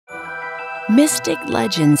Mystic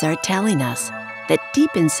legends are telling us that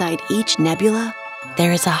deep inside each nebula,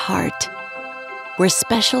 there is a heart where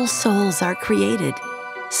special souls are created,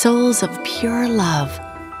 souls of pure love,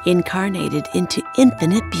 incarnated into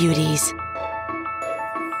infinite beauties.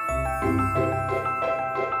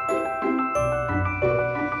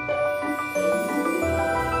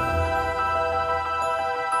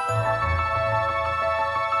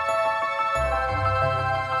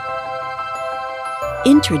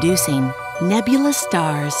 Introducing Nebulous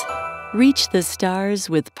Stars. Reach the stars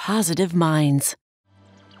with positive minds.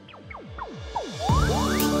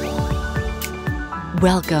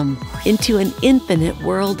 Welcome into an infinite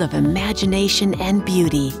world of imagination and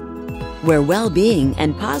beauty, where well-being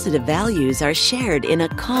and positive values are shared in a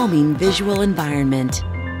calming visual environment.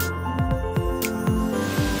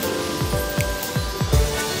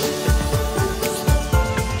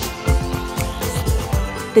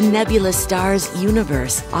 The Nebulous Stars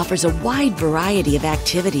universe offers a wide variety of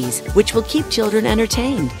activities which will keep children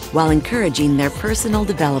entertained while encouraging their personal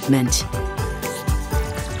development.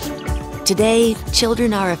 Today,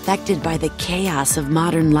 children are affected by the chaos of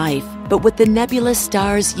modern life, but with the Nebulous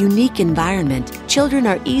Stars' unique environment, children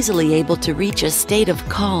are easily able to reach a state of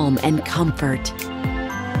calm and comfort.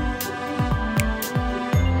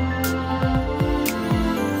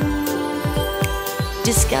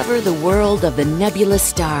 Discover the world of the Nebulous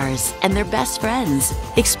Stars and their best friends.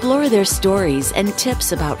 Explore their stories and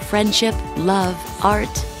tips about friendship, love, art,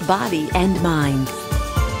 body, and mind.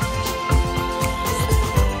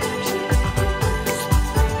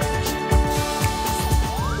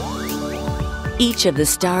 Each of the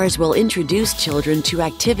stars will introduce children to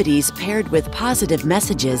activities paired with positive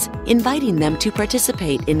messages, inviting them to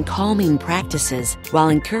participate in calming practices while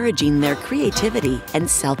encouraging their creativity and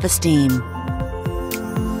self-esteem.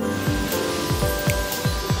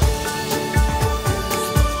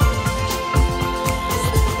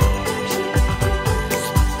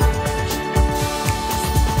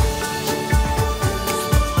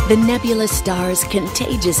 The Nebulous Stars'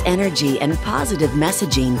 contagious energy and positive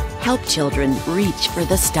messaging help children reach for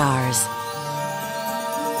the stars.